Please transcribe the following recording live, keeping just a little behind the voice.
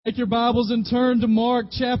Take your Bibles and turn to Mark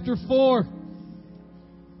chapter 4.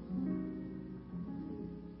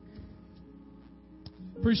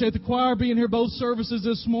 Appreciate the choir being here both services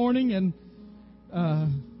this morning. And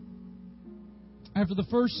after the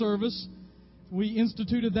first service, we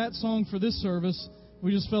instituted that song for this service. We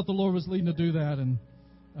just felt the Lord was leading to do that. And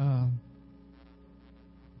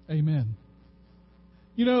amen.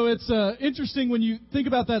 You know, it's interesting when you think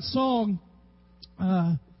about that song.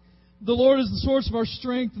 The Lord is the source of our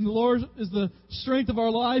strength, and the Lord is the strength of our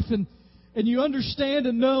life. And you understand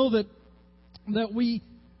and know that we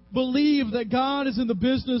believe that God is in the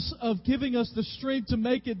business of giving us the strength to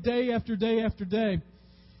make it day after day after day.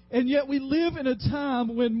 And yet we live in a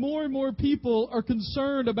time when more and more people are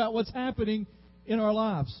concerned about what's happening in our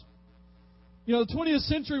lives. You know, the 20th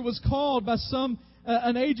century was called by some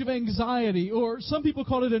an age of anxiety, or some people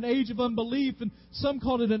called it an age of unbelief, and some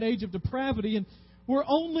called it an age of depravity. And we're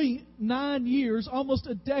only 9 years, almost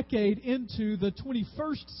a decade into the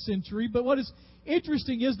 21st century. But what is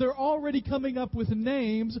interesting is they're already coming up with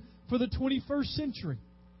names for the 21st century.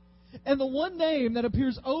 And the one name that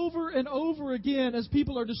appears over and over again as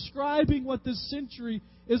people are describing what this century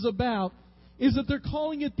is about is that they're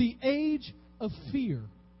calling it the age of fear.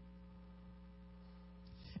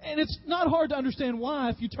 And it's not hard to understand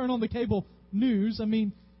why if you turn on the cable news. I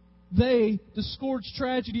mean, they disgorge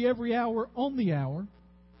tragedy every hour on the hour.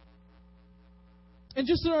 And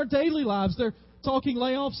just in our daily lives, they're talking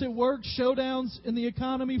layoffs at work, showdowns in the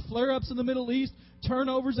economy, flare-ups in the Middle East,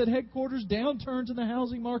 turnovers at headquarters, downturns in the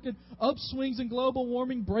housing market, upswings in global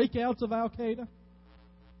warming, breakouts of Al-Qaeda.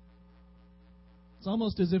 It's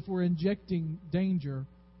almost as if we're injecting danger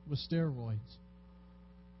with steroids.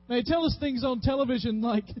 They tell us things on television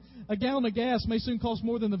like a gallon of gas may soon cost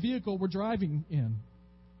more than the vehicle we're driving in.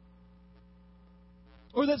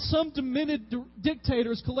 Or that some demented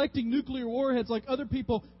dictator is collecting nuclear warheads like other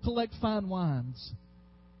people collect fine wines.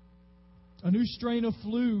 A new strain of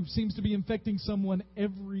flu seems to be infecting someone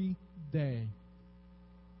every day.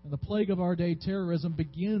 And the plague of our day, terrorism,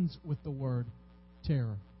 begins with the word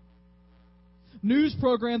terror. News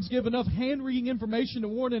programs give enough hand-reading information to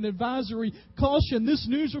warn an advisory caution. This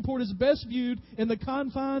news report is best viewed in the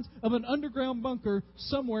confines of an underground bunker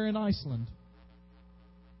somewhere in Iceland.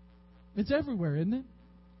 It's everywhere, isn't it?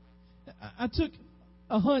 I took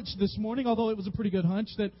a hunch this morning, although it was a pretty good hunch,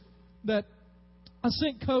 that I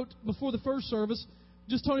sent Coat before the first service,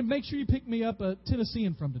 just told him, make sure you pick me up a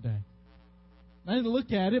Tennessean from today. I didn't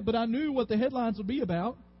look at it, but I knew what the headlines would be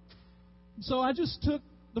about. So I just took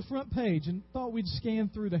the front page and thought we'd scan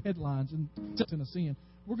through the headlines and Tennessean.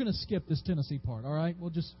 We're going to skip this Tennessee part, all right? We'll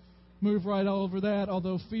just move right over that,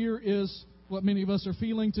 although fear is what many of us are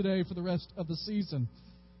feeling today for the rest of the season.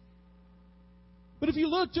 But if you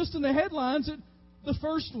look just in the headlines at the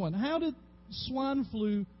first one, how did swine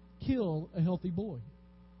flu kill a healthy boy?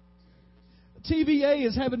 TVA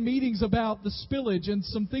is having meetings about the spillage and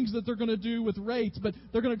some things that they're going to do with rates, but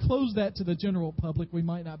they're going to close that to the general public. We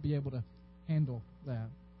might not be able to handle that.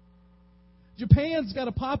 Japan's got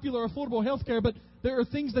a popular, affordable health care, but there are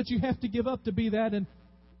things that you have to give up to be that, and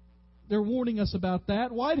they're warning us about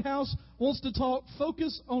that. White House wants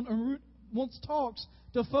talks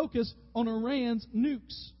to focus on Iran's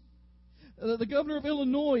nukes. The governor of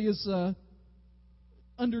Illinois is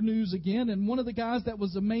under news again, and one of the guys that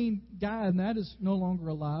was the main guy in that is no longer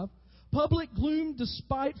alive. Public gloom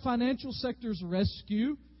despite financial sector's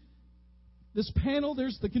rescue. This panel,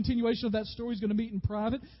 there's the continuation of that story, is going to meet in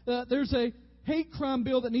private. There's a hate crime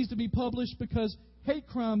bill that needs to be published because hate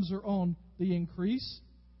crimes are on the increase.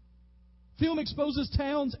 Film exposes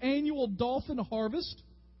town's annual dolphin harvest.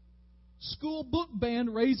 School book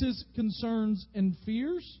ban raises concerns and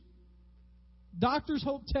fears. Doctors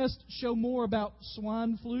hope tests show more about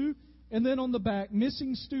swine flu. And then on the back,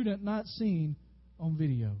 missing student not seen on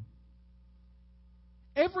video.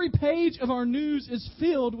 Every page of our news is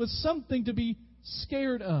filled with something to be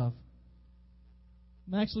scared of.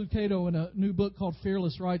 Max Lucado, in a new book called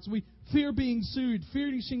Fearless, writes, we fear being sued,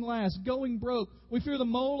 finishing last, going broke. We fear the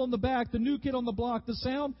mole on the back, the new kid on the block, the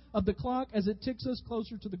sound of the clock as it ticks us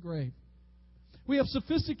closer to the grave. We have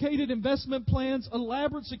sophisticated investment plans,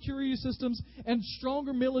 elaborate security systems, and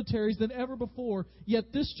stronger militaries than ever before.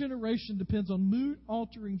 Yet this generation depends on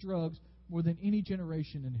mood-altering drugs more than any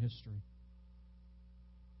generation in history.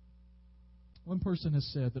 One person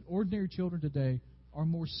has said that ordinary children today are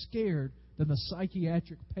more scared than the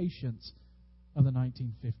psychiatric patients of the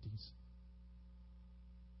 1950s.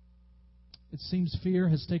 It seems fear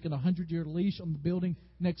has taken a 100-year leash on the building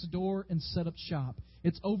next door and set up shop.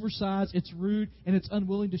 It's oversized, it's rude, and it's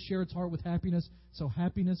unwilling to share its heart with happiness, so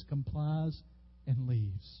happiness complies and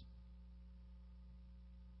leaves.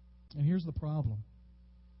 And here's the problem.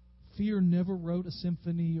 Fear never wrote a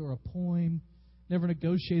symphony or a poem, never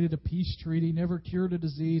negotiated a peace treaty, never cured a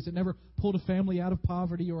disease. It never pulled a family out of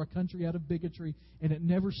poverty or a country out of bigotry, and it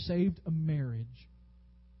never saved a marriage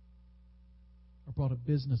or brought a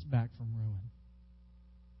business back from ruin.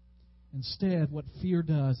 Instead, what fear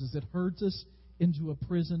does is it herds us into a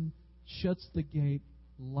prison, shuts the gate,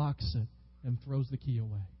 locks it, and throws the key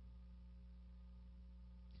away.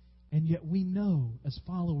 And yet we know, as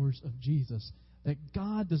followers of Jesus, that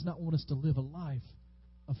God does not want us to live a life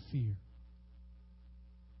of fear.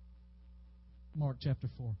 Mark chapter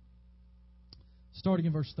 4, starting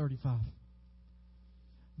in verse 35.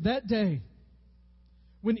 That day,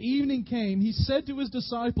 when evening came, he said to his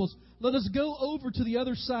disciples, "Let us go over to the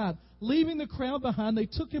other side." Leaving the crowd behind, they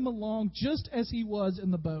took him along just as he was in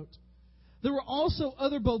the boat. There were also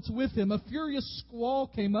other boats with him. A furious squall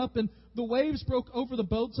came up, and the waves broke over the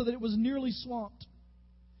boat so that it was nearly swamped.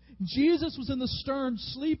 Jesus was in the stern,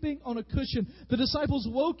 sleeping on a cushion. The disciples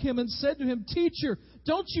woke him and said to him, "Teacher,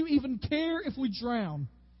 don't you even care if we drown?"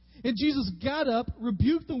 And Jesus got up,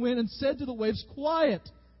 rebuked the wind, and said to the waves,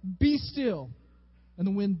 "Quiet, be still." And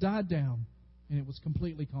the wind died down, and it was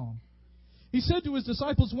completely calm. He said to his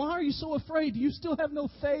disciples, "Why are you so afraid? Do you still have no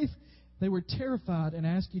faith?" They were terrified and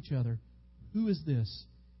asked each other, "Who is this?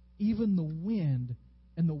 Even the wind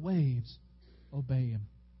and the waves obey him."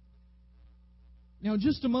 Now, in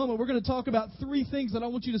just a moment, we're going to talk about three things that I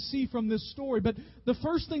want you to see from this story. But the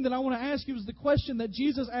first thing that I want to ask you is the question that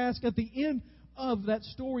Jesus asked at the end of that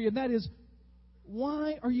story, and that is,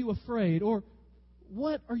 why are you afraid? Or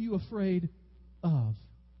what are you afraid of?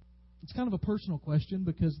 It's kind of a personal question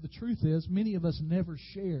because the truth is many of us never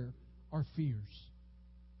share our fears.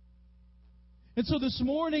 And so this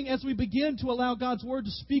morning, as we begin to allow God's Word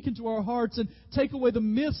to speak into our hearts and take away the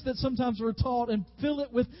myths that sometimes are taught and fill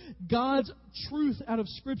it with God's truth out of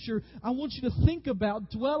Scripture, I want you to think about,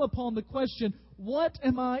 dwell upon the question, what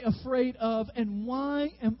am I afraid of and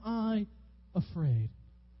why am I afraid?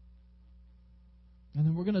 And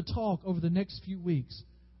then we're going to talk over the next few weeks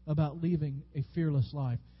about living a fearless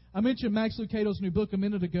life. I mentioned Max Lucado's new book a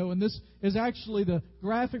minute ago, and this is actually the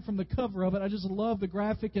graphic from the cover of it. I just love the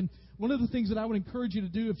graphic, and one of the things that I would encourage you to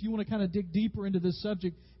do if you want to kind of dig deeper into this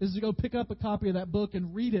subject is to go pick up a copy of that book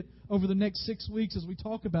and read it over the next 6 weeks as we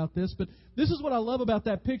talk about this. But this is what I love about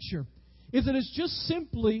that picture, is that it's just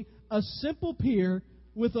simply a simple pier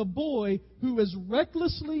with a boy who is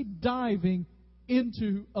recklessly diving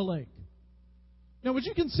into a lake. Now, would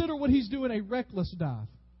you consider what he's doing a reckless dive?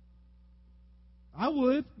 I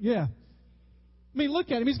would, yeah. I mean,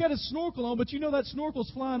 look at him. He's got his snorkel on, but you know that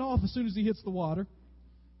snorkel's flying off as soon as he hits the water,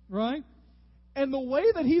 right? And the way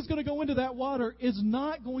that he's going to go into that water is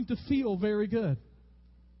not going to feel very good,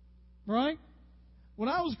 right? When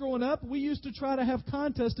I was growing up, we used to try to have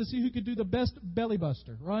contests to see who could do the best belly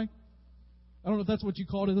buster, right? I don't know if that's what you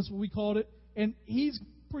called it. That's what we called it. And he's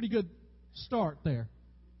pretty good start there.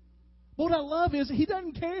 But what I love is he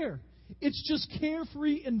doesn't care. It's just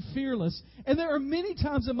carefree and fearless. And there are many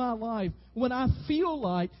times in my life when I feel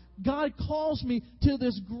like God calls me to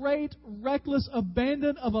this great, reckless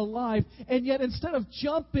abandon of a life, and yet instead of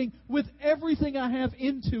jumping with everything I have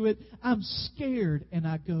into it, I'm scared and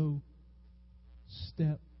I go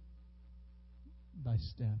step by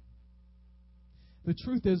step. The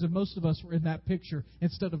truth is, if most of us were in that picture,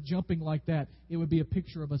 instead of jumping like that, it would be a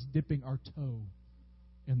picture of us dipping our toe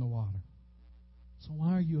in the water. So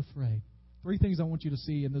why are you afraid? Three things I want you to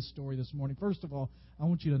see in this story this morning. First of all, I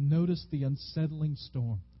want you to notice the unsettling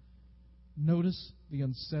storm. Notice the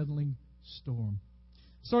unsettling storm.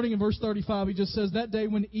 Starting in verse 35, he just says, that day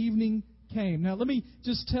when evening came. Now, let me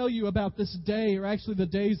just tell you about this day, or actually the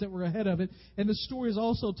days that were ahead of it. And the story is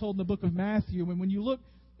also told in the book of Matthew. And when you look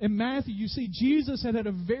in Matthew, you see Jesus had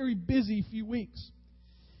a very busy few weeks.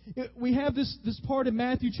 We have this part in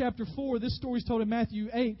Matthew chapter 4. This story is told in Matthew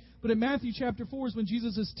 8. But in Matthew chapter 4 is when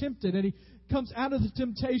Jesus is tempted. And he comes out of the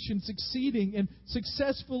temptation, succeeding and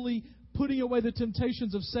successfully putting away the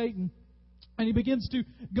temptations of Satan. And he begins to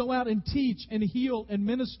go out and teach and heal and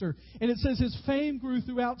minister. And it says his fame grew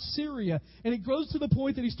throughout Syria. And it grows to the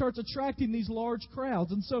point that he starts attracting these large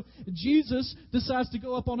crowds. And so Jesus decides to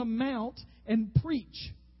go up on a mount and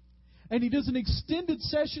preach. And he does an extended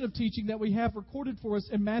session of teaching that we have recorded for us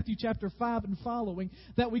in Matthew chapter 5 and following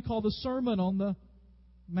that we call the Sermon on the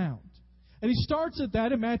Mount. And he starts at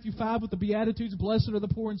that in Matthew 5 with the Beatitudes. Blessed are the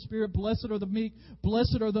poor in spirit. Blessed are the meek.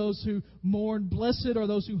 Blessed are those who mourn. Blessed are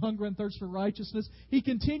those who hunger and thirst for righteousness. He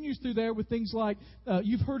continues through there with things like,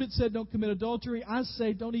 you've heard it said, don't commit adultery. I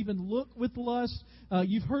say, don't even look with lust.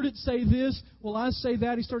 You've heard it say this. Well, I say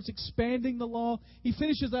that. He starts expanding the law. He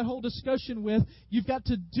finishes that whole discussion with, you've got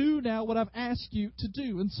to do now what I've asked you to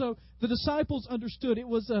do. And so the disciples understood it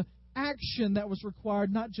was an action that was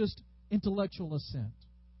required, not just intellectual assent.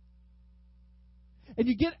 And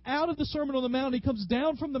you get out of the Sermon on the Mount, he comes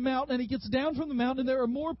down from the mountain, and he gets down from the mountain, and there are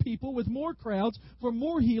more people with more crowds for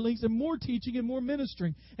more healings and more teaching and more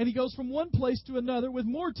ministering. And he goes from one place to another with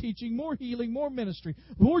more teaching, more healing, more ministry.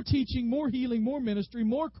 More teaching, more healing, more ministry,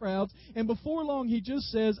 more crowds. And before long, he just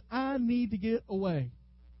says, I need to get away.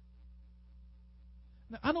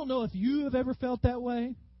 Now, I don't know if you have ever felt that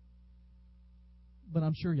way, but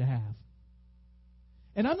I'm sure you have.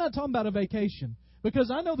 And I'm not talking about a vacation.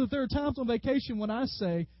 Because I know that there are times on vacation when I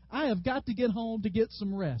say, I have got to get home to get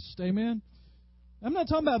some rest. Amen? I'm not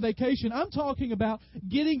talking about vacation. I'm talking about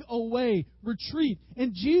getting away, retreat.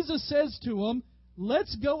 And Jesus says to them,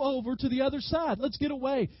 let's go over to the other side. Let's get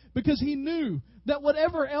away. Because he knew that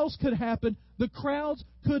whatever else could happen, the crowds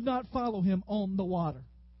could not follow him on the water.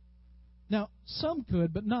 Now, some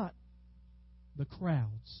could, but not the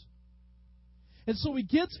crowds. And so he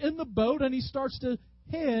gets in the boat and he starts to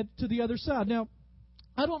head to the other side. Now,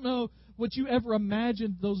 I don't know what you ever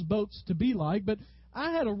imagined those boats to be like, but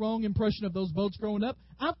I had a wrong impression of those boats growing up.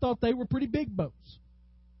 I thought they were pretty big boats.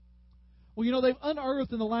 Well, you know, they've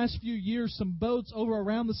unearthed in the last few years some boats over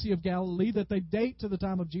around the Sea of Galilee that they date to the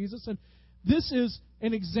time of Jesus, and this is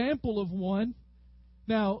an example of one.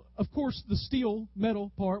 Now, of course, the steel,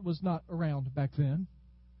 metal part was not around back then,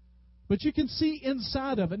 but you can see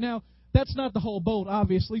inside of it. Now, that's not the whole boat,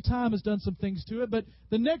 obviously. Time has done some things to it, but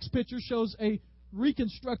the next picture shows a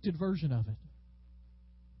reconstructed version of it.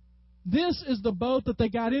 This is the boat that they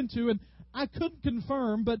got into, and I couldn't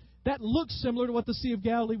confirm, but that looks similar to what the Sea of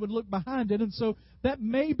Galilee would look behind it, and so that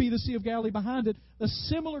may be the Sea of Galilee behind it, a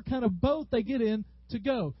similar kind of boat they get in to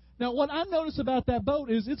go. Now, what I notice about that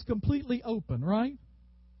boat is it's completely open, right?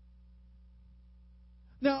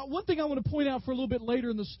 Now, one thing I want to point out for a little bit later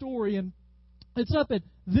in the story, and it's up at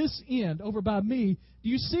this end over by me. Do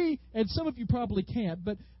you see, and some of you probably can't,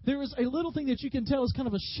 but there is a little thing that you can tell is kind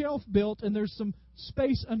of a shelf built, and there's some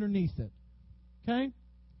space underneath it. Okay?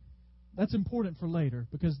 That's important for later,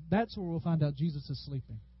 because that's where we'll find out Jesus is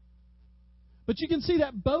sleeping. But you can see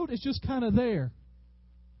that boat is just kind of there.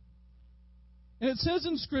 And it says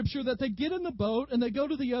in Scripture that they get in the boat, and they go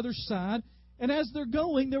to the other side, and as they're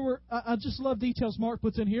going, there were, I just love details Mark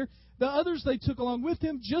puts in here, the others they took along with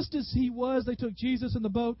him, just as he was. They took Jesus in the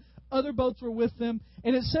boat. Other boats were with them.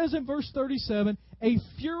 And it says in verse 37, a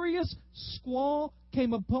furious squall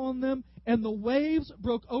came upon them, and the waves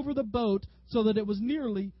broke over the boat so that it was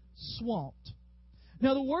nearly swamped.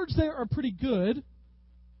 Now, the words there are pretty good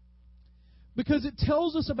because it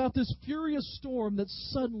tells us about this furious storm that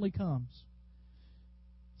suddenly comes.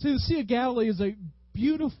 See, the Sea of Galilee is a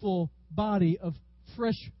beautiful body of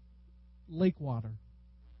fresh lake water.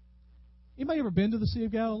 Anybody ever been to the Sea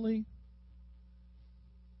of Galilee?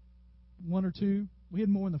 One or two? We had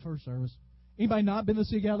more in the first service. Anybody not been to the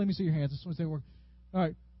Sea of Galilee? Let me see your hands. I just want to say a word. All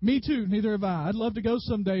right. Me too. Neither have I. I'd love to go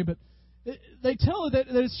someday, but they tell it that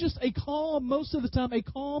it's just a calm, most of the time, a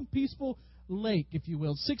calm, peaceful lake, if you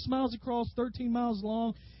will. 6 miles across, 13 miles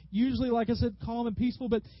long. Usually, like I said, calm and peaceful.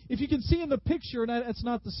 But if you can see in the picture, and it's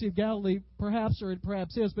not the Sea of Galilee, perhaps, or it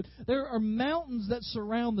perhaps is, but there are mountains that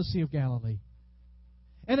surround the Sea of Galilee.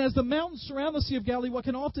 And as the mountains surround the Sea of Galilee, what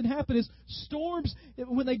can often happen is storms,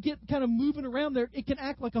 when they get kind of moving around there, it can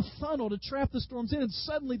act like a funnel to trap the storms in, and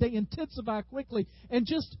suddenly they intensify quickly. And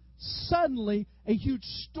just suddenly, a huge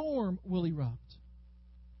storm will erupt.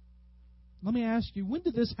 Let me ask you, when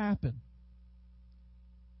did this happen?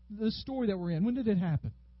 The story that we're in, when did it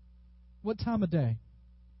happen? What time of day?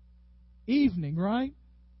 Evening, right?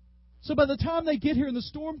 So by the time they get here and the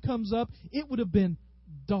storm comes up, it would have been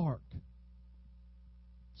dark.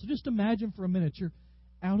 So just imagine for a minute you're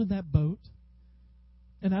out in that boat,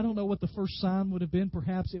 and I don't know what the first sign would have been.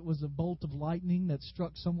 Perhaps it was a bolt of lightning that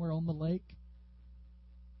struck somewhere on the lake.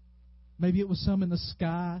 Maybe it was some in the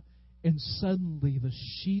sky, and suddenly the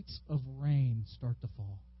sheets of rain start to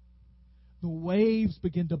fall. The waves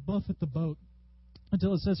begin to buffet the boat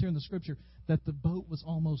until it says here in the Scripture that the boat was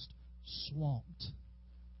almost swamped.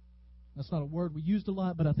 That's not a word we used a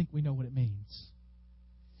lot, but I think we know what it means.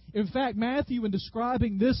 In fact, Matthew, in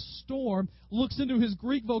describing this storm, looks into his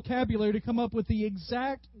Greek vocabulary to come up with the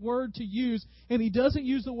exact word to use, and he doesn't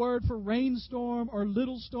use the word for rainstorm or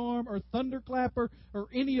little storm or thunderclapper or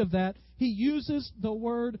any of that. He uses the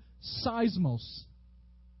word seismos.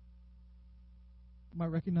 You might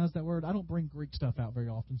recognize that word. I don't bring Greek stuff out very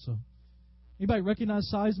often, so. Anybody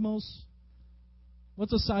recognize seismos?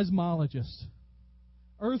 What's a seismologist?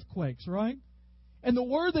 Earthquakes, right? And the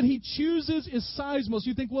word that he chooses is seismos.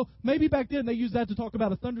 You think, well, maybe back then they used that to talk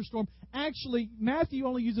about a thunderstorm. Actually, Matthew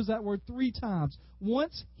only uses that word 3 times.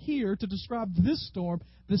 Once here to describe this storm.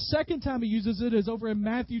 The second time he uses it is over in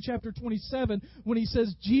Matthew chapter 27 when he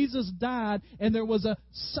says Jesus died and there was a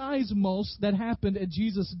seismos that happened at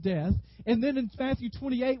Jesus' death. And then in Matthew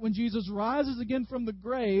 28 when Jesus rises again from the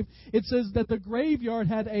grave, it says that the graveyard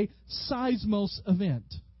had a seismos event.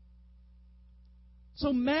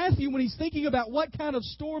 So Matthew, when he's thinking about what kind of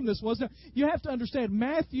storm this was, now you have to understand,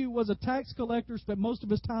 Matthew was a tax collector, spent most of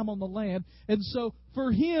his time on the land, and so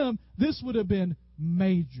for him, this would have been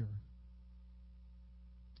major.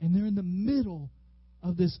 And they're in the middle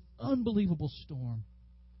of this unbelievable storm.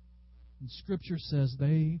 And Scripture says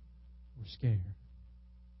they were scared.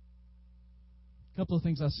 A couple of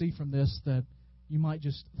things I see from this that you might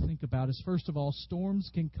just think about is, first of all, storms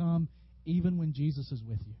can come even when Jesus is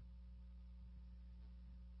with you.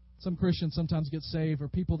 Some Christians sometimes get saved, or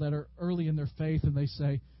people that are early in their faith, and they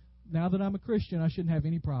say, now that I'm a Christian, I shouldn't have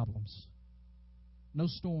any problems. No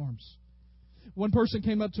storms. One person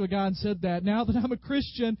came up to a guy and said that, now that I'm a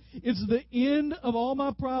Christian, it's the end of all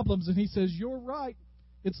my problems. And he says, you're right.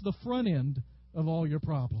 It's the front end of all your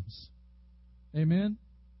problems. Amen?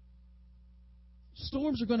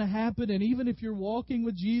 Storms are going to happen, and even if you're walking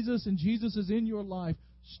with Jesus and Jesus is in your life,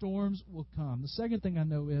 storms will come. The second thing I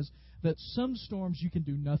know is that some storms you can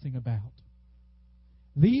do nothing about.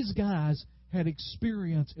 These guys had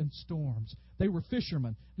experience in storms. They were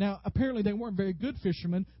fishermen. Now, apparently they weren't very good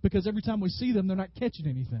fishermen because every time we see them, they're not catching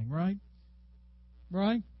anything, right?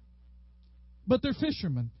 Right? But they're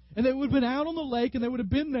fishermen. And they would have been out on the lake, and they would have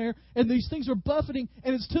been there, and these things are buffeting,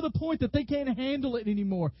 and it's to the point that they can't handle it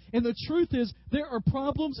anymore. And the truth is, there are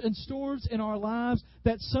problems and storms in our lives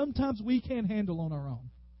that sometimes we can't handle on our own.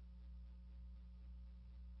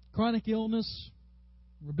 Chronic illness,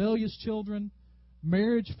 rebellious children,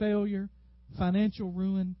 marriage failure, financial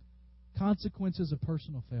ruin, consequences of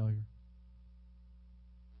personal failure.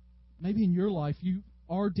 Maybe in your life you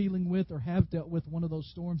are dealing with or have dealt with one of those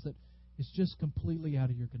storms that is just completely out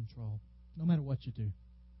of your control, no matter what you do.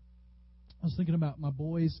 I was thinking about my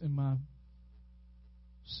boys and my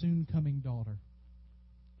soon-coming daughter.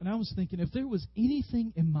 And I was thinking, if there was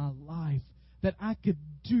anything in my life that I could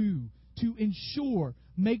do to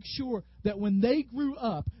make sure that when they grew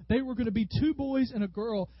up, they were going to be 2 boys and a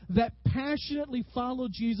girl that passionately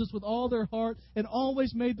followed Jesus with all their heart and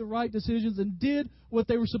always made the right decisions and did what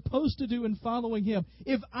they were supposed to do in following Him.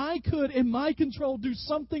 If I could, in my control, do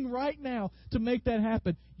something right now to make that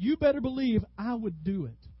happen, you better believe I would do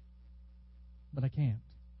it. But I can't.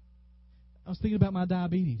 I was thinking about my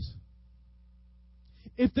diabetes.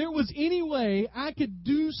 If there was any way I could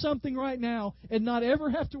do something right now and not ever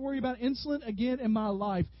have to worry about insulin again in my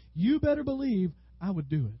life, you better believe I would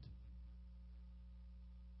do it.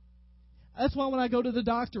 That's why when I go to the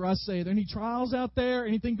doctor, I say, are there any trials out there?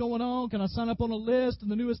 Anything going on? Can I sign up on a list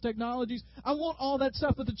and the newest technologies? I want all that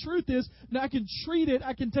stuff, but the truth is, now I can treat it,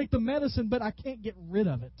 I can take the medicine, but I can't get rid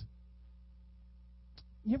of it.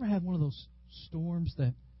 You ever had one of those storms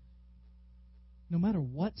that no matter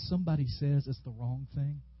what somebody says, it's the wrong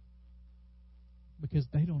thing? Because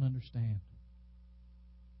they don't understand.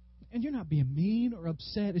 And you're not being mean or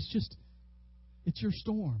upset. It's just, it's your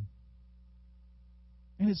storm.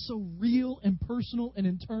 And it's so real and personal and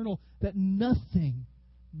internal that nothing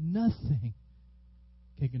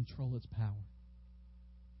can control its power.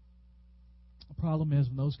 The problem is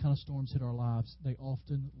when those kind of storms hit our lives, they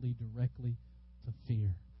often lead directly to fear.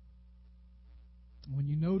 When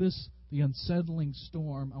you notice the unsettling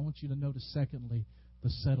storm, I want you to notice, secondly,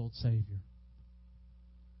 the settled Savior.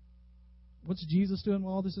 What's Jesus doing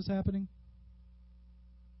while all this is happening?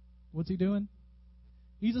 What's He doing?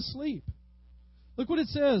 He's asleep. Look what it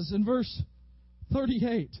says in verse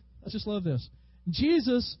 38. I just love this.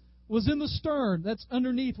 Jesus was in the stern, that's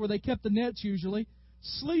underneath where they kept the nets usually,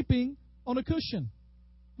 sleeping on a cushion.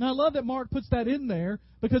 Now, I love that Mark puts that in there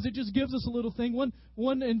because it just gives us a little thing.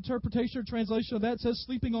 One interpretation or translation of that says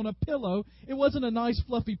sleeping on a pillow. It wasn't a nice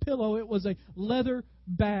fluffy pillow. It was a leather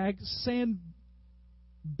bag, sand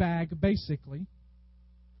bag, basically.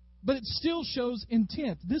 But it still shows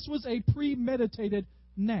intent. This was a premeditated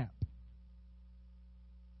nap.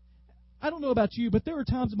 I don't know about you, but there are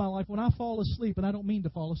times in my life when I fall asleep and I don't mean to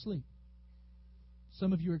fall asleep.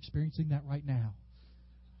 Some of you are experiencing that right now.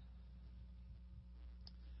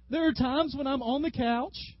 There are times when I'm on the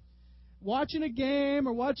couch watching a game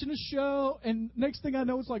or watching a show, and next thing I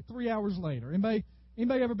know, it's like 3 hours later. Anybody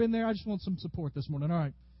ever been there? I just want some support this morning. All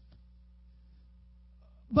right.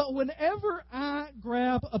 But whenever I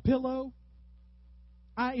grab a pillow,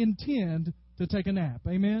 I intend to take a nap.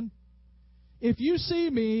 Amen? If you see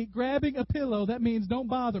me grabbing a pillow, that means don't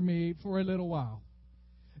bother me for a little while.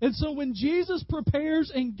 And so when Jesus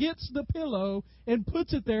prepares and gets the pillow and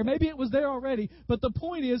puts it there, maybe it was there already, but the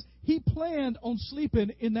point is, He planned on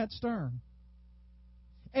sleeping in that stern.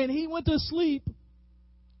 And He went to sleep.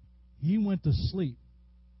 He went to sleep.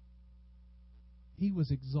 He was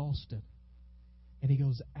exhausted. And He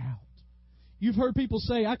goes out. You've heard people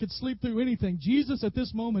say, I could sleep through anything. Jesus at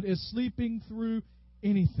this moment is sleeping through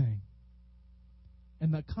anything.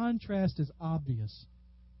 And the contrast is obvious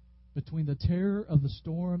between the terror of the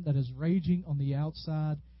storm that is raging on the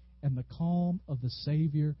outside and the calm of the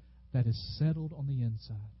Savior that is settled on the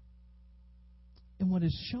inside. And what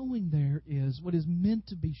is showing there is, what is meant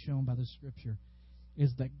to be shown by the Scripture,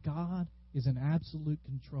 is that God is in absolute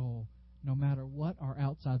control no matter what our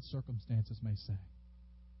outside circumstances may say.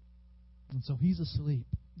 And so He's asleep.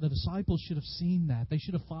 The disciples should have seen that. They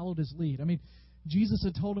should have followed His lead. I mean, Jesus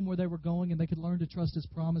had told them where they were going, and they could learn to trust His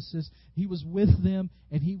promises. He was with them,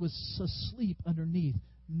 and He was asleep underneath.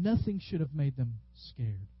 Nothing should have made them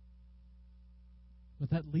scared. But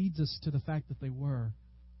that leads us to the fact that they were.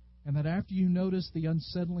 And that after you notice the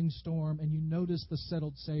unsettling storm and you notice the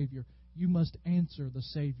settled Savior, you must answer the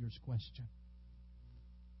Savior's question.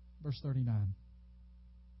 Verse 39.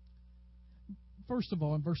 First of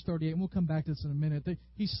all, in verse 38, and we'll come back to this in a minute,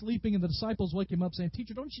 he's sleeping, and the disciples wake him up saying,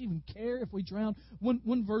 Teacher, don't you even care if we drown?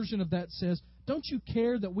 One version of that says, don't you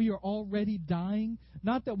care that we are already dying?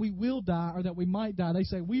 Not that we will die or that we might die. They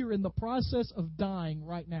say, we are in the process of dying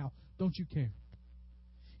right now. Don't you care?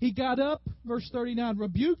 He got up, verse 39,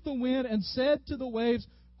 rebuked the wind and said to the waves,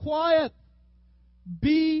 Quiet,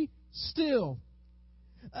 be still.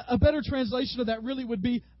 A better translation of that really would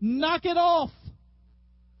be, knock it off.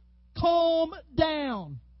 Calm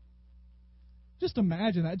down. Just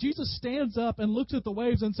imagine that. Jesus stands up and looks at the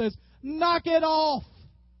waves and says, knock it off.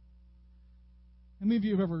 How many of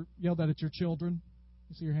you have ever yelled that at your children?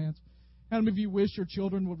 You see your hands? How many of you wish your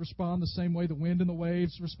children would respond the same way the wind and the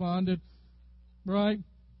waves responded? Right?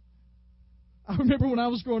 I remember when I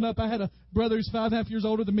was growing up, I had a brother who's 5.5 years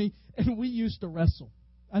older than me, and we used to wrestle.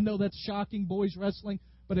 I know that's shocking, boys wrestling,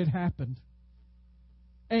 but it happened.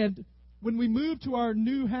 And when we moved to our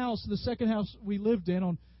new house, the second house we lived in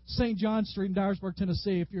on St. John Street in Dyersburg,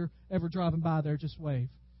 Tennessee, if you're ever driving by there, just wave.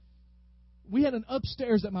 We had an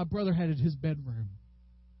upstairs that my brother had in his bedroom.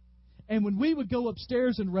 And when we would go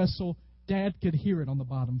upstairs and wrestle, Dad could hear it on the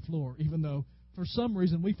bottom floor, even though for some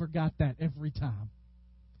reason we forgot that every time.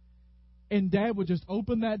 And Dad would just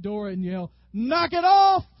open that door and yell, knock it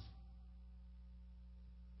off!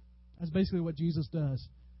 That's basically what Jesus does.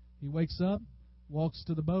 He wakes up, walks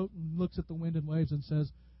to the boat, and looks at the wind and waves and says,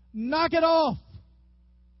 knock it off!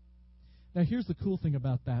 Now here's the cool thing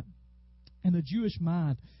about that. In the Jewish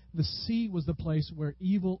mind, the sea was the place where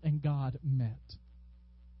evil and God met.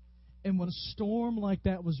 And when a storm like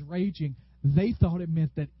that was raging, they thought it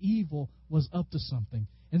meant that evil was up to something.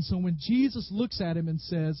 And so when Jesus looks at him and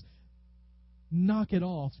says, knock it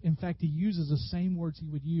off, in fact, he uses the same words he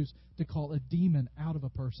would use to call a demon out of a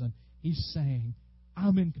person. He's saying,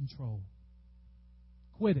 I'm in control.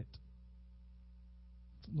 Quit it.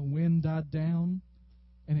 The wind died down,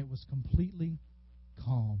 and it was completely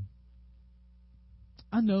calm.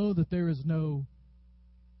 I know that there is no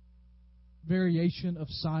variation of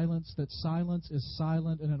silence, that silence is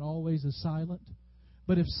silent and it always is silent.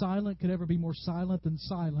 But if silent could ever be more silent than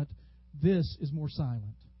silent, this is more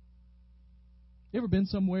silent. You ever been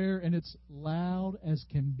somewhere and it's loud as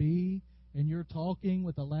can be, and you're talking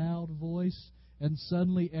with a loud voice, and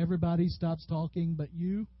suddenly everybody stops talking but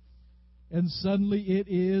you, and suddenly it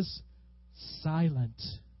is silent?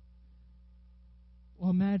 Well,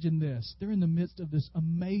 imagine this. They're in the midst of this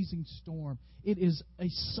amazing storm. It is a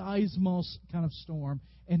seismos kind of storm.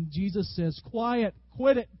 And Jesus says, quiet,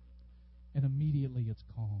 quit it. And immediately it's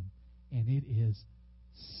calm. And it is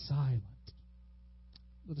silent.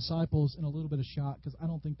 The disciples in a little bit of shock, because I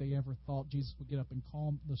don't think they ever thought Jesus would get up and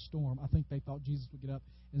calm the storm. I think they thought Jesus would get up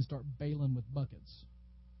and start bailing with buckets.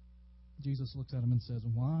 Jesus looks at them and says,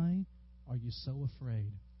 why are you so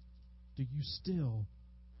afraid? Do you still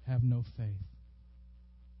have no faith?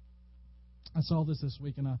 I saw this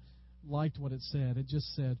week, and I liked what it said. It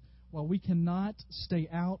just said, while we cannot stay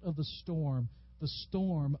out of the storm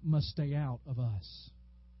must stay out of us.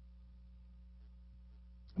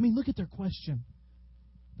 I mean, look at their question.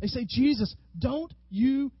 They say, Jesus, don't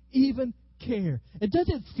you even care? And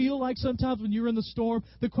doesn't it feel like sometimes when you're in the storm,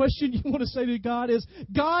 the question you want to say to God is,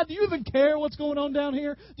 God, do you even care what's going on down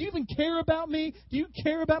here? Do you even care about me? Do you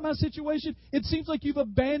care about my situation? It seems like you've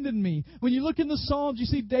abandoned me. When you look in the Psalms, you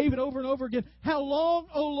see David over and over again. How long,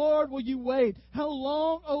 O Lord, will you wait? How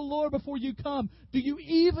long, O Lord, before you come? Do you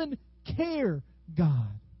even care, God?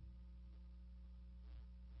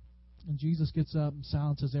 And Jesus gets up and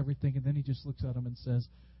silences everything, and then he just looks at them and says,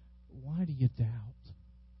 why do you doubt?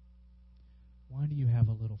 Why do you have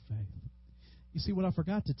a little faith? You see, what I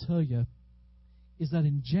forgot to tell you is that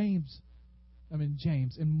in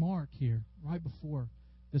Mark here, right before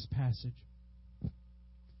this passage,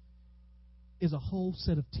 is a whole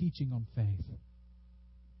set of teaching on faith.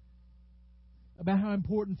 About how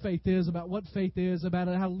important faith is, about what faith is, about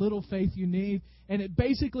how little faith you need. And it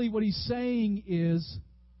basically what he's saying is,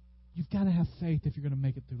 you've got to have faith if you're going to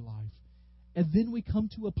make it through life. And then we come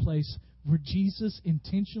to a place where Jesus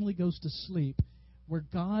intentionally goes to sleep, where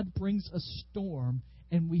God brings a storm,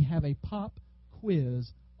 and we have a pop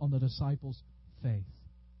quiz on the disciples' faith.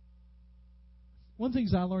 One of the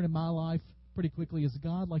things I learned in my life pretty quickly is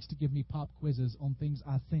God likes to give me pop quizzes on things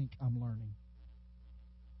I think I'm learning.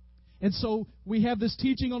 And so we have this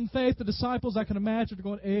teaching on faith. The disciples, I can imagine, are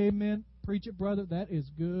going, amen, preach it, brother. That is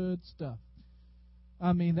good stuff.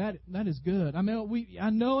 I mean, that is good. I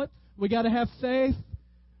know it. We got to have faith.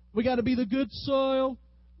 We got to be the good soil.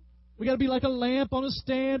 We got to be like a lamp on a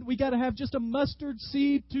stand. We got to have just a mustard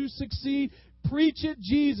seed to succeed. Preach it,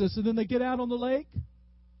 Jesus. And then they get out on the lake,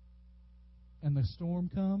 and the storm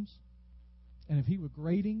comes. And if he were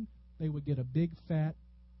grading, they would get a big fat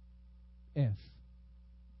F.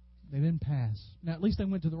 They didn't pass. Now, at least they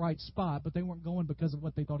went to the right spot, but they weren't going because of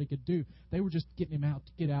what they thought he could do. They were just getting him out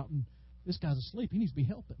to get out, and this guy's asleep. He needs to be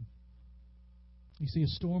helping. You see, a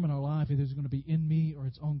storm in our life, either it's going to be in me or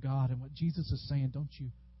it's on God. And what Jesus is saying, don't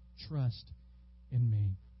you trust in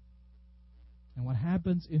me? And what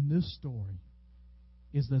happens in this story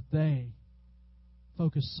is that they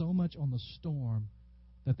focus so much on the storm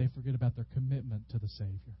that they forget about their commitment to the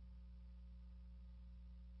Savior.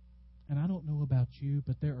 And I don't know about you,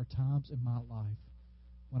 but there are times in my life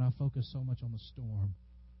when I focus so much on the storm,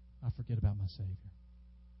 I forget about my Savior.